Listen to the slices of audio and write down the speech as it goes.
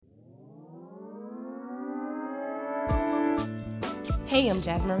Hey, I'm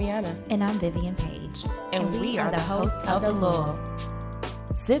Jazz Mariana. And I'm Vivian Page. And we are the hosts of The Lull.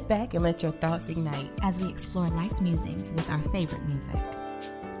 Sit back and let your thoughts ignite as we explore life's musings with our favorite music.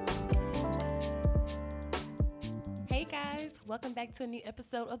 Hey guys, welcome back to a new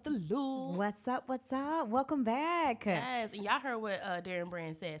episode of The Lull. What's up? Welcome back. Yes, and y'all heard what Darren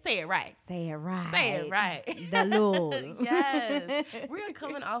Brand said. Say it right. Say it right. Say it right. The Lull. Yes. We're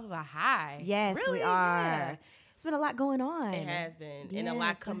coming off of a high. Yes, really? we are. Yeah. It's been a lot going on. It has been. Yes. And a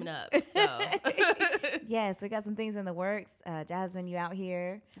lot coming up. So yes, we got some things in the works. Jasmine, you out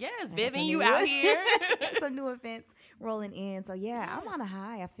here. Yes, Vivian, you out here. Some new events rolling in. So yeah, I'm on a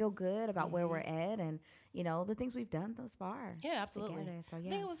high. I feel good about where we're at and the things we've done thus far. Yeah, absolutely. Together. So yeah,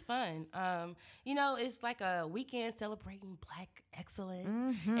 I think it was fun. It's like a weekend celebrating Black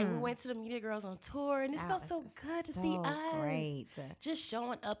excellence, and we went to the Media Girls on tour, and it felt so good to see us. Great. Just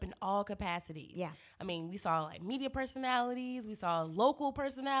showing up in all capacities. Yeah. I mean, we saw like media personalities, we saw local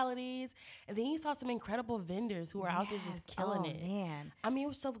personalities, and then you saw some incredible vendors who were out there just killing it. Man. I mean, it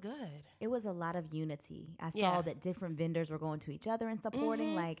was so good. It was a lot of unity. I saw that different vendors were going to each other and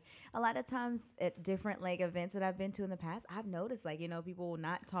supporting. Like a lot of times at different events that I've been to in the past, I've noticed people will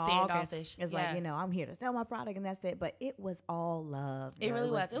not talk. Standoffish. It's I'm here to sell my product and that's it. But it was all love. It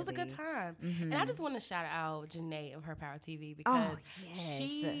really was. It was a good time. And I just want to shout out Janae of Her Power TV because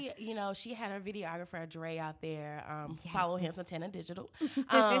she, she had her videographer Dre out there. Follow him, Santana Digital.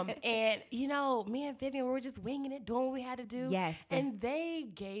 And me and Vivian, we were just winging it, doing what we had to do. Yes. And they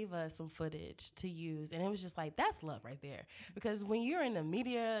gave us some footage to use, and it was just like, that's love right there. Because when you're in the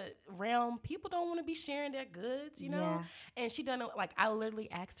media realm, people don't want to be sharing their goods, Yeah. And she done it, I literally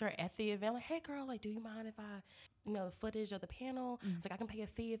asked her at the event, hey girl, do you mind if I, the footage of the panel? It's I can pay a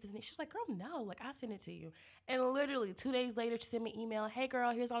fee if it's needed. She was like, girl, no, I'll send it to you. And literally 2 days later, she sent me an email, hey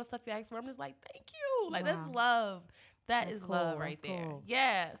girl, here's all the stuff you asked for. I'm just like, thank you. That's love. That's cool. Love right there. Cool.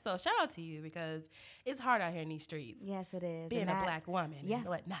 Yeah. So shout out to you because it's hard out here in these streets. Yes, it is. Being a Black woman. Yes. And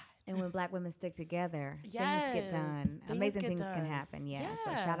whatnot. And when Black women stick together, things get done. Amazing things can happen. Yeah.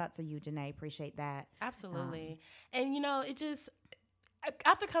 So shout out to you, Janae. Appreciate that. Absolutely. And it just,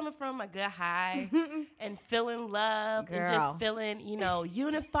 after coming from a good high and feeling love and just feeling,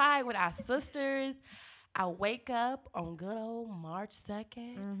 unified with our sisters, I wake up on good old March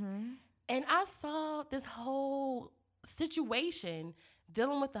 2nd and I saw this whole situation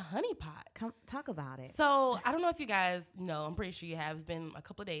dealing with the honeypot. Come talk about it. So I don't know if you guys know, I'm pretty sure you have. It's been a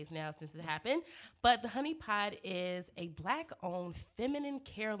couple of days now since it happened. But the honeypot is a Black-owned feminine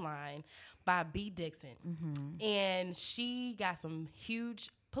care line by B. Dixon. And she got some huge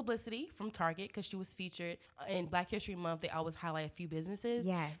publicity from Target because she was featured in Black History Month. They always highlight a few businesses.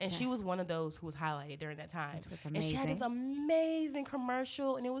 Yes. And she was one of those who was highlighted during that time. Which was amazing. And she had this amazing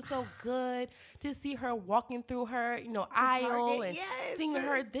commercial, and it was so good to see her walking through her, aisle and seeing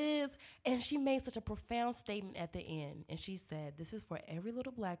her this. And she made such a profound statement at the end. And she said, this is for every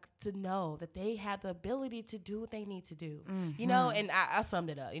little Black to know that they have the ability to do what they need to do. And I summed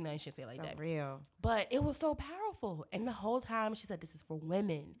it up. I shouldn't say it like that. Real. But it was so powerful. And the whole time she said, this is for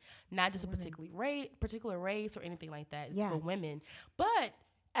women, not just a particular race or anything like that. It's for women. But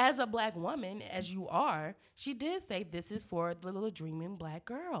as a Black woman, as you are, she did say this is for the little dreaming Black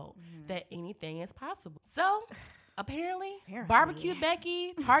girl, that anything is possible. So apparently Barbecue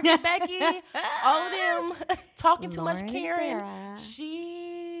Becky, Target Becky, all of them talking too much Karen,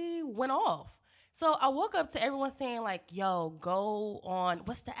 she went off. So I woke up to everyone saying yo, go on,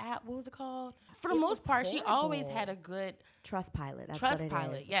 what's the app? What was it called? For the most part, she always had a good Trustpilot. That's what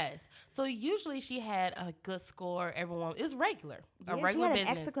it is. Yes. So usually she had a good score. Everyone, it was regular, a regular she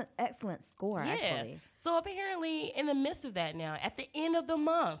had business. An excellent score, actually. So apparently in the midst of that now, at the end of the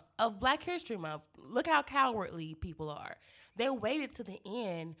month of Black History Month, look how cowardly people are. They waited to the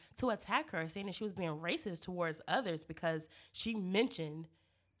end to attack her, saying that she was being racist towards others because she mentioned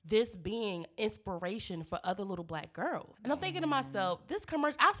this being inspiration for other little Black girls. And I'm thinking to myself, this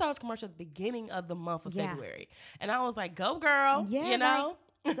commercial, I saw this commercial at the beginning of the month of February. And I was like, go girl,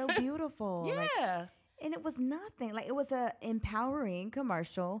 so beautiful. Yeah. And it was nothing. It was a empowering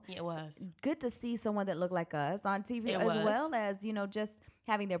commercial. It was. Good to see someone that looked like us on TV well as, just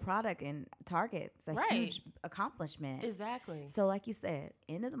having their product in Target. It's a huge accomplishment. Exactly. So like you said,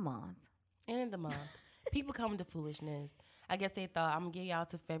 end of the month. End of the month. People come to foolishness. I guess they thought, I'm going to get y'all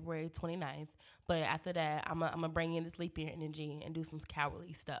to February 29th. But after that, I'm going to bring in the sleepier energy and do some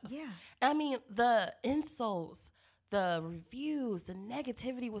cowardly stuff. Yeah. I mean, the insults, the reviews, the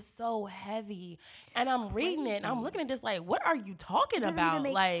negativity was so heavy. And I'm reading it and I'm looking at this what are you talking about? Doesn't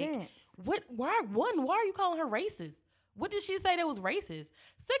even make sense. Why are you calling her racist? What did she say that was racist?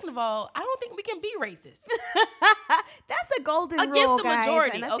 Second of all, I don't think we can be racist. That's a golden against rule, the guys,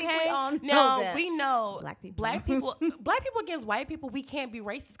 majority. and I Okay, think we all know now that. we know black people, black people against white people. We can't be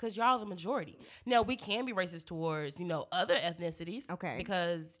racist because y'all the majority. Now we can be racist towards other ethnicities. Okay,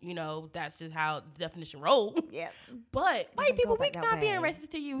 because that's just how the definition rolls. Yeah, but white people, we not being racist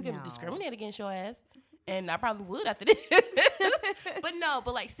to you. We can discriminate against your ass. And I probably would after this.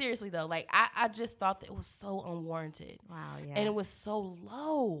 but like seriously though, like I just thought that it was so unwarranted. Wow, yeah. And it was so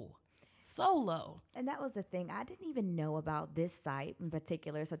low. So low. And that was the thing. I didn't even know about this site in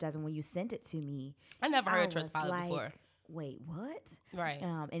particular, such as when you sent it to me. I never heard Trustpilot before. Wait, what? Right.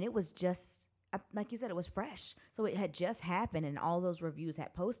 And it was just, like you said, it was fresh. So it had just happened and all those reviews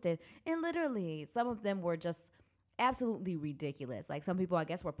had posted. And literally, some of them were just absolutely ridiculous. Like some people, I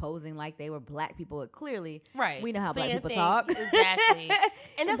guess, were posing like they were black people. But clearly, right. We know how black people talk. Exactly.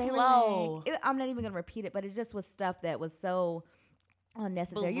 And that's low. Like, I'm not even going to repeat it, but it just was stuff that was so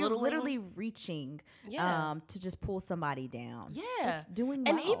unnecessary. You're literally reaching to just pull somebody down. Yeah. It's doing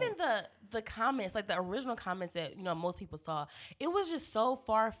well. And even the comments, like the original comments that most people saw, it was just so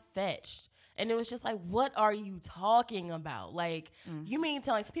far-fetched. And it was just like, what are you talking about? Like, you mean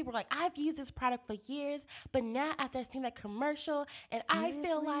telling some people, like, I've used this product for years, but now after I've seen that commercial, and seriously? I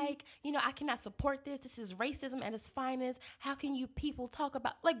feel like, I cannot support this. This is racism at its finest. How can you people talk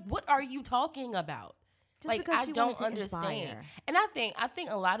about, like, what are you talking about? Just like, I don't understand. Inspire. And I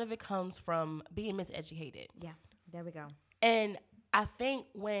think a lot of it comes from being miseducated. Yeah, there we go. And I think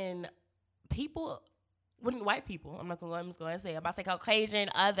when white people, I'm just going to say, I'm about to say Caucasian,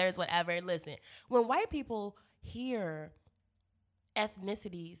 others, whatever, listen, when white people hear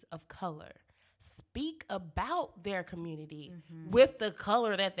ethnicities of color speak about their community with the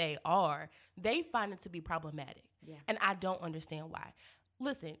color that they are, they find it to be problematic. Yeah. And I don't understand why.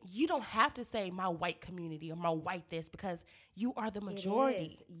 Listen, you don't have to say my white community or my white this because you are the majority.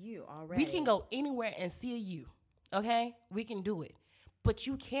 It is you already. We can go anywhere and see you, okay? We can do it. But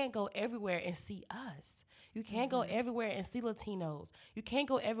you can't go everywhere and see us. You can't go everywhere and see Latinos. You can't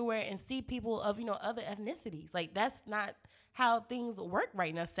go everywhere and see people of, other ethnicities. Like, that's not how things work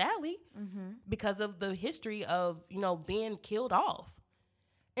right now, sadly, because of the history of, being killed off.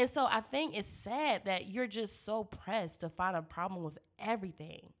 And so I think it's sad that you're just so pressed to find a problem with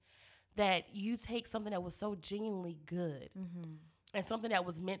everything that you take something that was so genuinely good and something that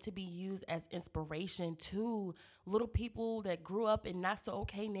was meant to be used as inspiration to little people that grew up in not so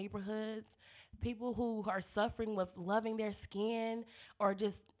okay neighborhoods, people who are suffering with loving their skin or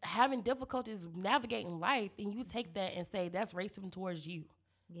just having difficulties navigating life, and you take that and say that's racism towards you.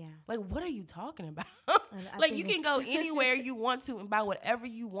 Yeah. Like, what are you talking about? Like, you can go anywhere you want to and buy whatever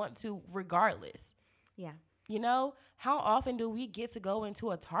you want to regardless. Yeah. How often do we get to go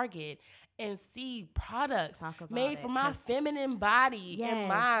into a Target and see products made for my feminine body and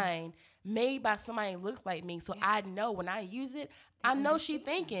mind, made by somebody who looks like me? So I know when I use it, I know she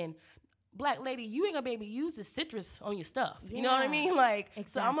thinking, black lady, you ain't gonna be able to use the citrus on your stuff. Yeah. You know what I mean? Like,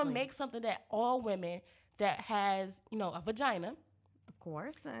 exactly. So I'm gonna make something that all women that has, a vagina,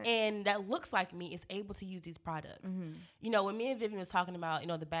 course, and that looks like me is able to use these products. When me and Vivian was talking about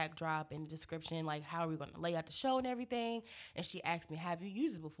the backdrop and description, like how are we going to lay out the show and everything, and she asked me, have you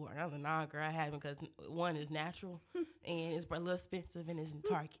used it before? And I was like, nah girl, I haven't, because one is natural and it's a little expensive and it's in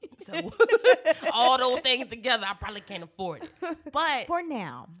Target, so all those things together I probably can't afford it, but for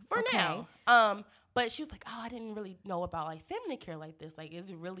now. But she was like, oh, I didn't really know about like feminine care like this. Like, is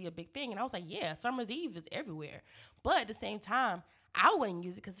it really a big thing? And I was like, yeah, Summer's Eve is everywhere. But at the same time, I wouldn't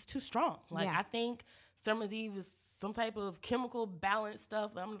use it because it's too strong. Like, I think Summer's Eve is some type of chemical balance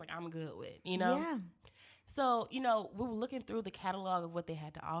stuff that I'm good with, Yeah. So, we were looking through the catalog of what they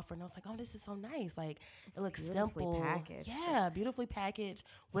had to offer, and I was like, oh, this is so nice. Like, it looks simple. Packaged. Yeah, beautifully packaged,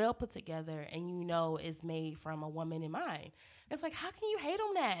 well put together, and is made from a woman in mind. It's like, how can you hate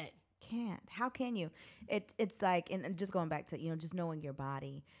on that? Can't. How can you? It's like, and just going back to, just knowing your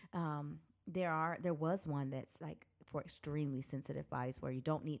body. There was one that's like for extremely sensitive bodies where you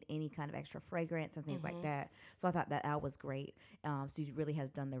don't need any kind of extra fragrance and things like that. So I thought that was great. So she really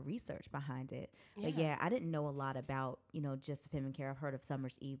has done the research behind it. Yeah. But yeah, I didn't know a lot about, just feminine care. I've heard of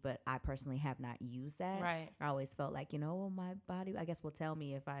Summer's Eve, but I personally have not used that. Right. I always felt like, my body, I guess will tell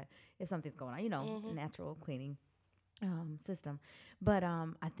me if something's going on, natural cleaning system. But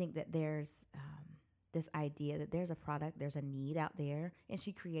I think that there's this idea that there's a product, there's a need out there, and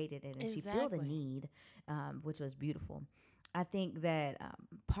she created it, and she filled the need, which was beautiful. I think that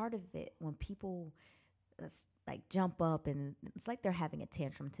part of it, when people like jump up, and it's like they're having a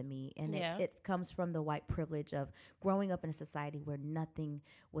tantrum to me. And it comes from the white privilege of growing up in a society where nothing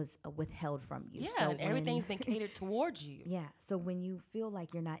was withheld from you. Yeah, so and everything's been catered towards you. Yeah, so when you feel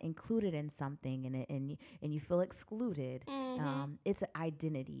like you're not included in something and you feel excluded, it's an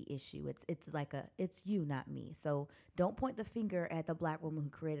identity issue. It's like it's you, not me. So don't point the finger at the Black woman who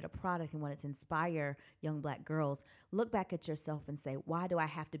created a product and wanted to inspire young Black girls. Look back at yourself and say, why do I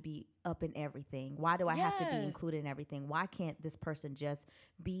have to be up in everything? Why do I have to be included in everything? Why can't this person just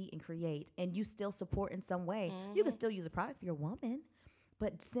be and create? And you still support in some way. You can still use a product for your woman,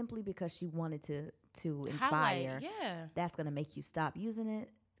 but simply because she wanted to inspire, that's going to make you stop using it.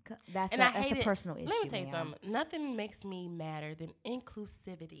 That's a personal issue. Let me tell you something. Nothing makes me madder than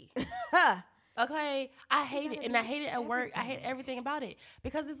inclusivity. Okay, I hate it, and I hate it at work. I hate everything about it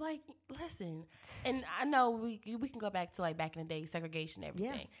because it's like, listen, and I know we can go back to like back in the day, segregation,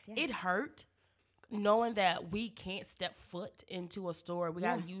 everything. Yeah. It hurt knowing that we can't step foot into a store. We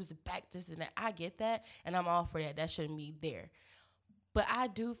gotta use the back, this and that. I get that, and I'm all for that. That shouldn't be there. But I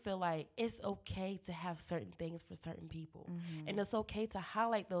do feel like it's okay to have certain things for certain people. And it's okay to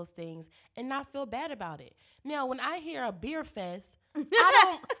highlight those things and not feel bad about it. Now, when I hear a beer fest, I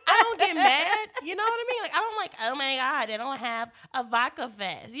don't get mad. You know what I mean? Like, I don't like, oh my God, they don't have a vodka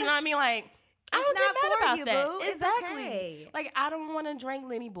fest. You know what I mean? Like, I don't get mad about that. Boo. Exactly. Okay. Like, I don't want to drink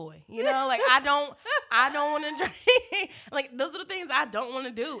Lenny Boy. You know, like I don't want to drink. Like, those are the things I don't want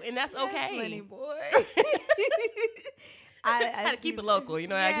to do, and that's okay. Lenny Boy. I had to keep it local, you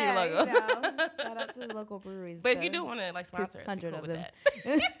know. I keep it local. You know, shout out to the local breweries. But if you do want to like sponsor us, 100 of them.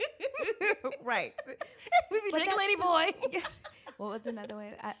 Right. We be drinking Lady Boy. What was another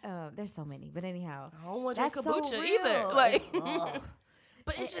way? There's so many, but anyhow, I don't want to drink kombucha either. Like,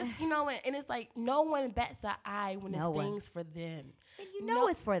 but it's just, you know, and it's like no one bats an eye when it's things for them. And you know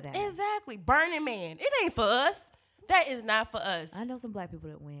it's for them. Exactly. Burning Man. It ain't for us. That is not for us. I know some Black people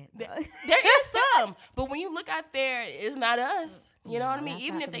that went. There is some. But when you look out there, it's not us. You know what I mean?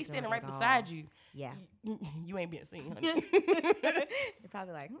 Even if they standing right beside you. Yeah. You ain't being seen, honey. You're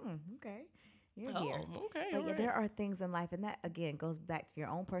probably like, okay. You're here. Okay. But yeah, there are things in life, and that, again, goes back to your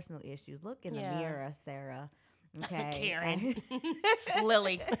own personal issues. Look in the mirror, Sarah. Okay. Karen.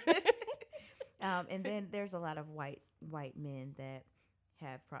 Lily. And then there's a lot of white men that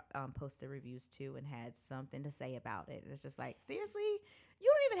have posted reviews too and had something to say about it. It's just like, seriously,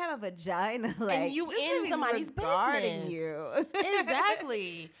 you don't even have a vagina, like, and you in somebody's business. You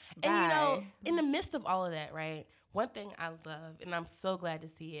exactly. And you know, in the midst of all of that, right? One thing I love, and I'm so glad to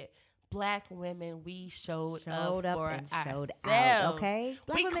see it. Black women, we showed up for and ourselves. Showed out, okay?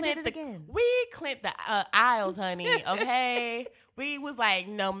 Black women did it again. We clipped the aisles, honey, okay? We was like,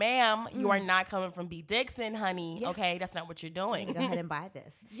 no, ma'am, you are not coming from B. Dixon, honey, okay? That's not what you're doing. Go ahead and buy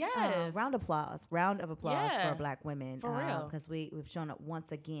this. Yes. Round of applause for Black women. For real. Because we've shown up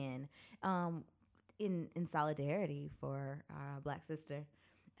once again in solidarity for our Black sister.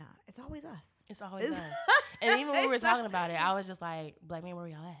 It's always us. It's always us. And even when we were talking about it, I was just like, Black men, where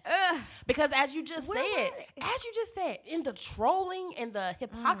y'all at? Because as you just said, in the trolling and the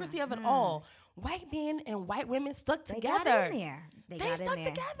hypocrisy of it all, white men and white women stuck together. They got in there. They stuck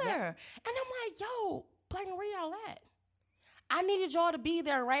together. Yep. And I'm like, yo, Black men, where y'all at? I needed y'all to be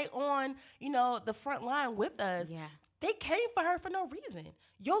there right on, you know, the front line with us. Yeah. They came for her for no reason.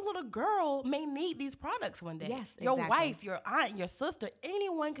 Your little girl may need these products one day. Yes, exactly. Your wife, your aunt, your sister,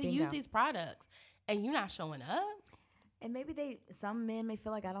 anyone could use these products. And you're not showing up. And maybe some men may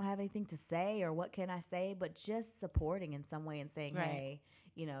feel like I don't have anything to say or what can I say, but just supporting in some way and saying, hey,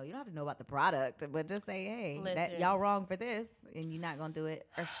 you know, you don't have to know about the product, but just say, hey, that y'all wrong for this and you're not going to do it.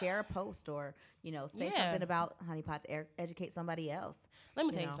 Or share a post or, you know, say something about Honey Pot to educate somebody else. Let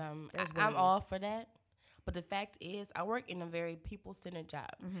me tell you something. I'm all for that. But the fact is, I work in a very people-centered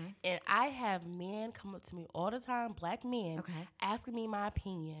job. And I have men come up to me all the time, Black men, asking me my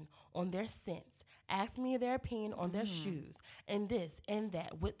opinion on their scents, asking me their opinion on their shoes, and this and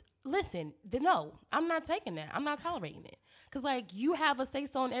that. No, I'm not taking that. I'm not tolerating it. Because, like, you have a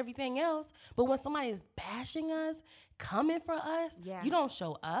say-so on everything else, but when somebody is bashing us, coming for us, you don't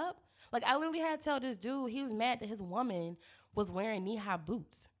show up. Like, I literally had to tell this dude, he was mad that his woman was wearing knee-high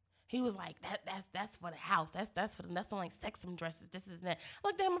boots. He was like, that's for the house. That's some like sexum dresses. This is that. I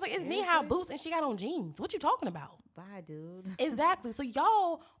looked at him, I was like, it's knee-high boots and she got on jeans. What you talking about? Bye, dude. Exactly. So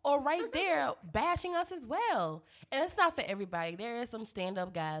y'all are right there bashing us as well. And it's not for everybody. There is some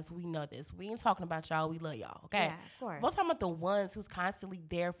stand-up guys. We know this. We ain't talking about y'all. We love y'all. Okay? Yeah, of course. We're talking about the ones who's constantly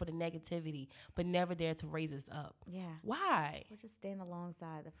there for the negativity, but never there to raise us up. Yeah. Why? We're just standing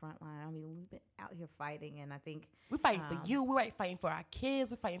alongside the front line. I mean, we've been out here fighting, and I think we're fighting for you. We're fighting for our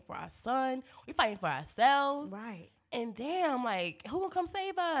kids. We're fighting for our our son. We fighting for ourselves. Right. And damn, like, who gonna come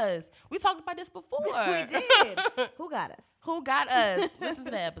save us? We talked about this before. We did. Who got us? Who got us? Listen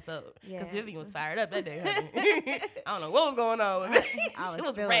to the episode. Because Vivian was fired up that day, honey. I don't know what was going on with me. She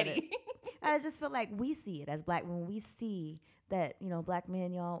was ready. I just feel like we see it as black when we see that, black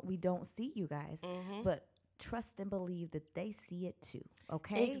men, y'all, we don't see you guys. Mm-hmm. But trust and believe that they see it too.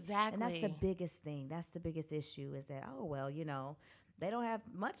 Okay? Exactly. And that's the biggest thing. That's the biggest issue is that, they don't have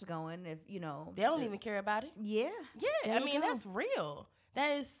much going if, They don't even care about it. Yeah. Yeah. I mean, that's real.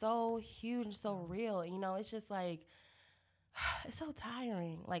 That is so huge and so real. It's just like, it's so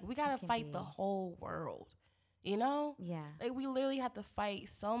tiring. Like, we got to fight the whole world. Yeah. Like, we literally have to fight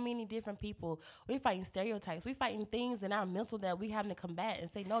so many different people. We're fighting stereotypes. We're fighting things in our mental that we having to combat and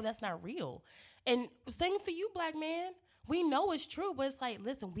say, no, that's not real. And same for you, black man. We know it's true, but it's like,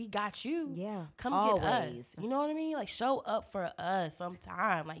 listen, we got you. Yeah. Come get us. You know what I mean? Like, show up for us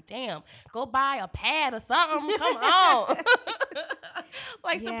sometime. Like, damn, go buy a pad or something. Come on.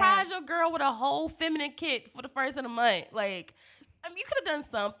 Surprise your girl with a whole feminine kit for the first of the month. Like, you could have done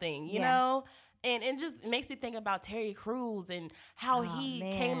something, you know? And it just makes me think about Terry Crews and how he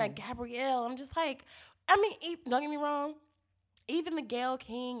came at Gabrielle. I'm just like, don't get me wrong. Even the Gayle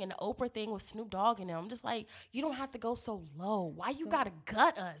King and the Oprah thing with Snoop Dogg and them, I'm just like, you don't have to go so low. Why you gotta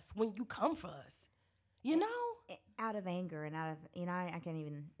gut us when you come for us? Out of anger and out of, I can't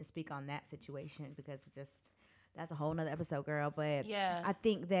even speak on that situation because that's a whole nother episode, girl. But I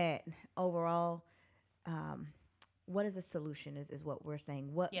think that overall, what is the solution is what we're saying.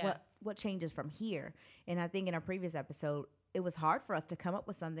 What changes from here? And I think in our previous episode, it was hard for us to come up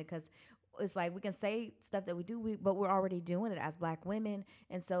with something because it's like we can say stuff that we do, but we're already doing it as black women.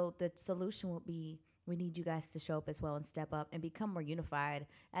 And so the solution will be we need you guys to show up as well and step up and become more unified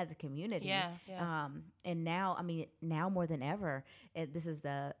as a community. Yeah. And now, now more than ever, this is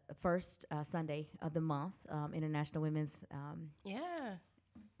the first Sunday of the month, International Women's.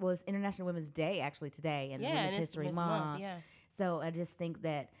 Well, it's International Women's Day actually today, and Women's History Month. Yeah. So I just think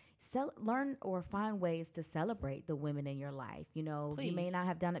that learn or find ways to celebrate the women in your life. Please. You may not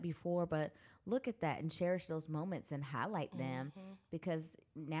have done it before, but look at that and cherish those moments and highlight them because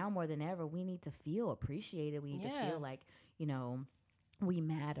now more than ever, we need to feel appreciated. We need to feel like, we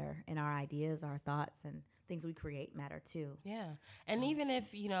matter and our ideas, our thoughts, and things we create matter too. Yeah. And even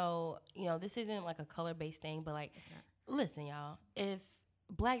if, this isn't like a color-based thing, but like, listen, y'all, if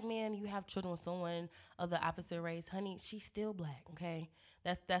black men, you have children with someone of the opposite race, honey, she's still black, okay?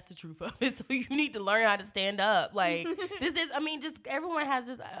 That's the truth of it. So you need to learn how to stand up. Like, just everyone has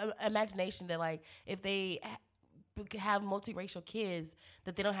this imagination that, like, if they have multiracial kids,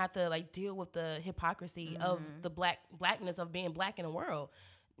 that they don't have to, like, deal with the hypocrisy of the blackness of being black in the world.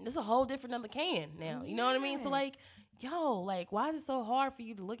 It's a whole different other can now. You know what I mean? So, like, why is it so hard for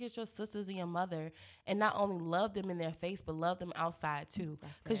you to look at your sisters and your mother and not only love them in their face, but love them outside too?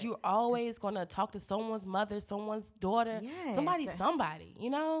 Because you're always going to talk to someone's mother, someone's daughter, somebody,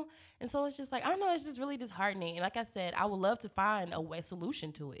 And so it's just like, I don't know, it's just really disheartening. And like I said, I would love to find a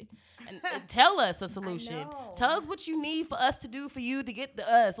solution to it. And tell us a solution. Tell us what you need for us to do for you to get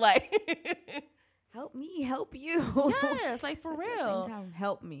to us. Like... Help me, help you. Yes, like for real. At the same time,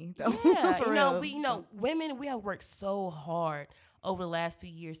 help me. Though. Yeah, women, we have worked so hard over the last few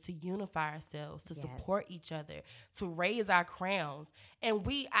years to unify ourselves, to support each other, to raise our crowns. And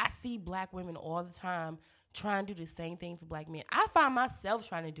I see black women all the time trying to do the same thing for black men. I find myself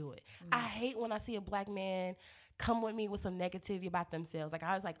trying to do it. I hate when I see a black man come with me with some negativity about themselves. Like,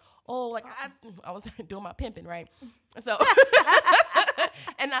 I was like, I was doing my pimping, right? So...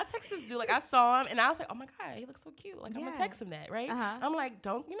 And I text this dude, like, I saw him, and I was like, oh, my God, he looks so cute. Like, I'm going to text him that, right? I'm like,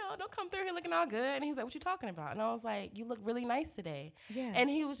 don't come through here looking all good. And he's like, what you talking about? And I was like, you look really nice today. Yeah. And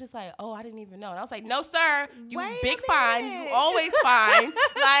he was just like, oh, I didn't even know. And I was like, no, sir, you big fine. You always fine.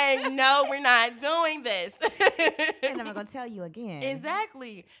 Like, no, we're not doing this. And I'm not going to tell you again.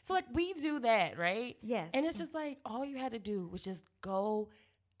 Exactly. So, like, we do that, right? Yes. And it's just like, all you had to do was just go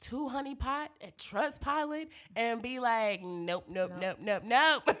to Honey Pot at Trustpilot and be like, nope. No.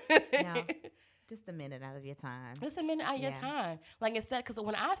 Just a minute out of your time. Just a minute out of your time. Like, instead, because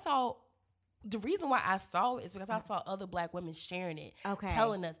when the reason why I saw it is because I saw other black women sharing it,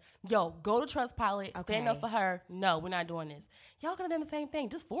 telling us, yo, go to Trustpilot, stand up for her. No, we're not doing this. Y'all could have done the same thing.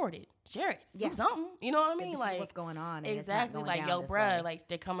 Just forward it. Share it. Do something. You know what I mean? Like, what's going on. Exactly. Like, yo, bruh, like,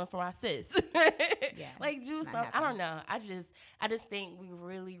 they're coming for my sis. Like, do something. I don't know. I just think we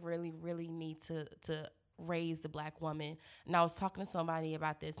really, really, really need to raise the black woman. And I was talking to somebody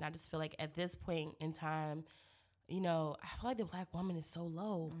about this, and I just feel like at this point in time, you know, I feel like the Black woman is so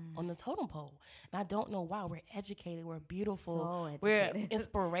low on the totem pole. And I don't know why. We're educated. We're beautiful. So we're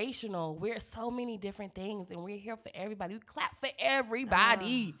inspirational. We're so many different things. And we're here for everybody. We clap for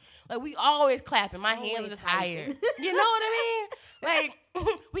everybody. Like, we always clapping. My hands are tired. You know what I mean? Like,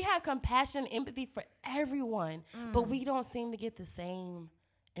 we have compassion, empathy for everyone. But we don't seem to get the same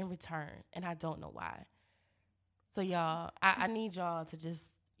in return. And I don't know why. So, y'all, I need y'all to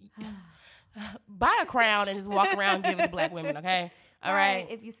just buy a crown and just walk around giving to Black women, okay? All right.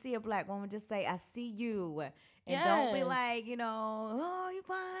 If you see a Black woman, just say, I see you. And don't be like, you know, oh, you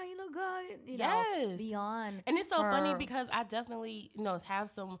fine, you look good. You know, beyond. And it's so funny because I definitely, you know, have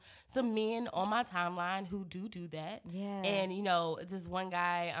some men on my timeline who do that. Yeah. And, you know, just one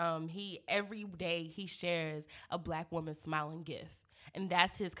guy, every day he shares a Black woman smiling gift. And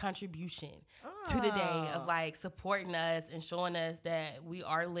that's his contribution to the day of, like, supporting us and showing us that we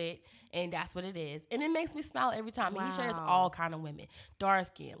are lit, and that's what it is. And it makes me smile every time. And he shares all kind of women, dark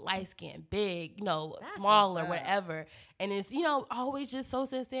skin, light skin, big, you know, that's smaller, whatever. And it's, you know, always just so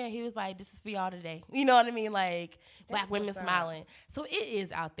sincere. He was like, this is for y'all today. You know what I mean? Like, that's Black women smiling. So it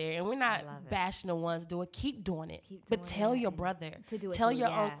is out there, and we're not bashing the ones do it. Keep doing it. But tell your brother, tell your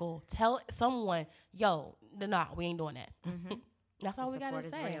uncle, tell someone, yo, nah, we ain't doing that. Mm-hmm. That's all we gotta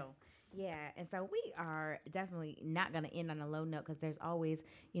say. Real. Yeah, and so we are definitely not gonna end on a low note because there's always,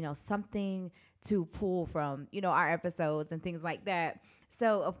 you know, something to pull from, you know, our episodes and things like that.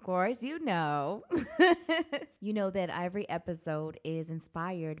 So of course, you know, you know that every episode is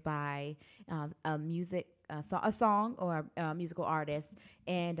inspired by a song or a musical artist,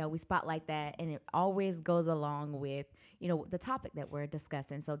 and we spotlight that, and it always goes along with, you know, the topic that we're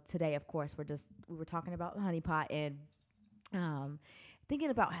discussing. So today, of course, we were talking about the Honey Pot and thinking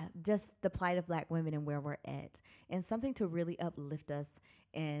about just the plight of Black women and where we're at, and something to really uplift us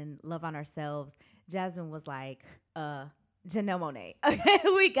and love on ourselves. Jasmine was like, Janelle Monáe.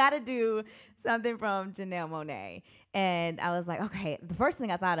 We got to do something from Janelle Monáe. And I was like, okay, the first thing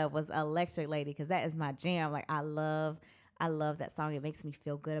I thought of was Electric Lady, because that is my jam. Like, I love that song. It makes me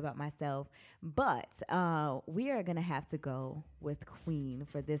feel good about myself. But we are going to have to go with Queen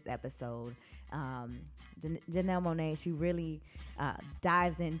for this episode. Janelle Monáe, she really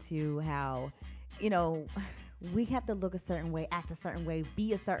dives into how, you know, we have to look a certain way, act a certain way,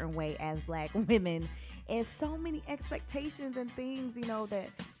 be a certain way as Black women. And so many expectations and things, you know, that,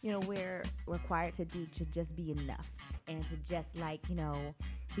 you know, we're required to do to just be enough and to just, like, you know,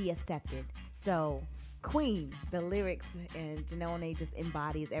 be accepted. So Queen, the lyrics, and Janelle Monáe just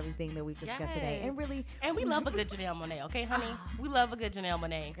embodies everything that we've discussed today. And we love a good Janelle Monáe, okay, honey? We love a good Janelle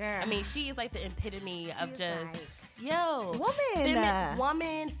Monáe. Girl. I mean, she is like the epitome of just,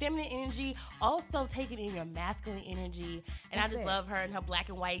 woman, feminine energy, also taking in your masculine energy. And I just love her and her black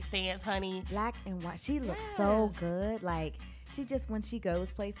and white stance, honey. Black and white. She looks so good. Like, she just, when she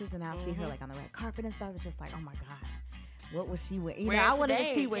goes places and I'll see her like on the red carpet and stuff, it's just like, oh my gosh. What was she wearing? You know, I wanted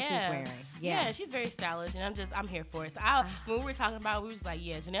to see what she's wearing. Yeah, she's very stylish, and I'm here for it. So when we were talking about, we were just like,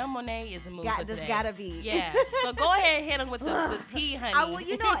 Janelle Monáe is a move for today. Just gotta be. Yeah. So go ahead and hit them with the tea, honey. Well,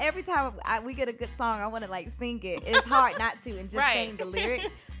 you know, every time we get a good song, I want to like sing it. It's hard not to, and just sing the lyrics.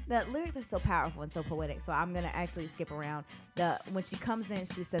 The lyrics are so powerful and so poetic. So I'm gonna actually skip around. When she comes in,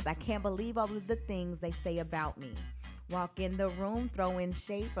 she says, "I can't believe all of the things they say about me. Walk in the room, throwing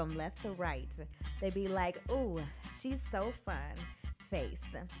shade from left to right. They be like, ooh, she's so fun.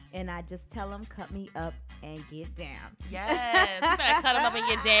 Face. And I just tell them, cut me up and get down." Yes, you better cut them up and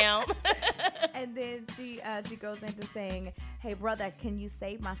get down. And then she goes into saying, "Hey, brother, can you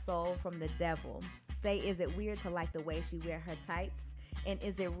save my soul from the devil? Say, is it weird to like the way she wear her tights? And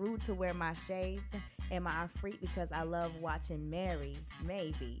is it rude to wear my shades? Am I a freak because I love watching Mary?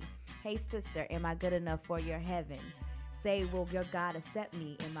 Maybe. Hey, sister, am I good enough for your heaven? Say, will your God accept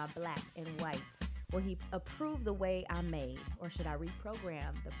me in my black and white? Will he approve the way I'm made? Or should I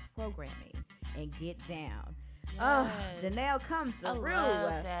reprogram the programming and get down?" Yes. Oh, Janelle, come through. I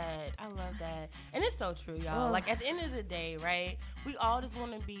love that. And it's so true, y'all. Like, at the end of the day, right, we all just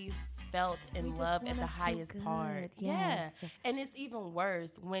want to be felt and loved at the highest part. Yes. Yeah. And it's even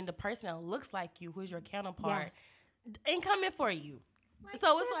worse when the person that looks like you, who's your counterpart, ain't coming for you. Like,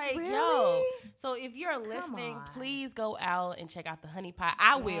 so it's like, really? So if you're listening, please go out and check out the Honey Pot.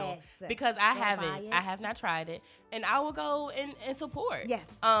 I will, because I haven't. I have not tried it, and I will go and support.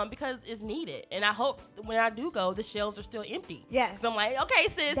 Yes. Because it's needed, and I hope when I do go, the shelves are still empty. Yes. So I'm like, okay,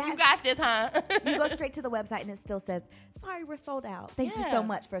 sis, you got this, huh? You go straight to the website, and it still says, "Sorry, we're sold out. Thank you so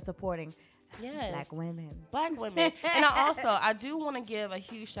much for supporting." Yes. Black women. And I do want to give a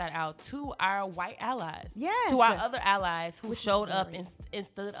huge shout out to our white allies. Yes. To our other allies who showed up and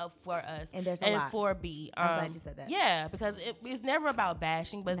stood up for us. And there's a lot. For B. I'm glad you said that. Yeah, because it's never about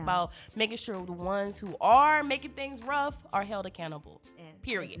bashing, but it's about making sure the ones who are making things rough are held accountable. And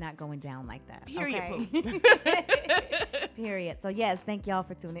period. It's not going down like that. Period. Okay? Period. So, yes, thank y'all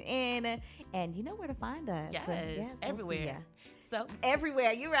for tuning in. And you know where to find us. Yes, everywhere. So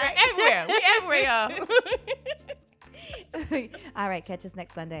everywhere, you're right. We everywhere, y'all. All right, catch us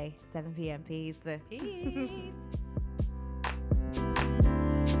next Sunday, 7 p.m. Peace. Peace.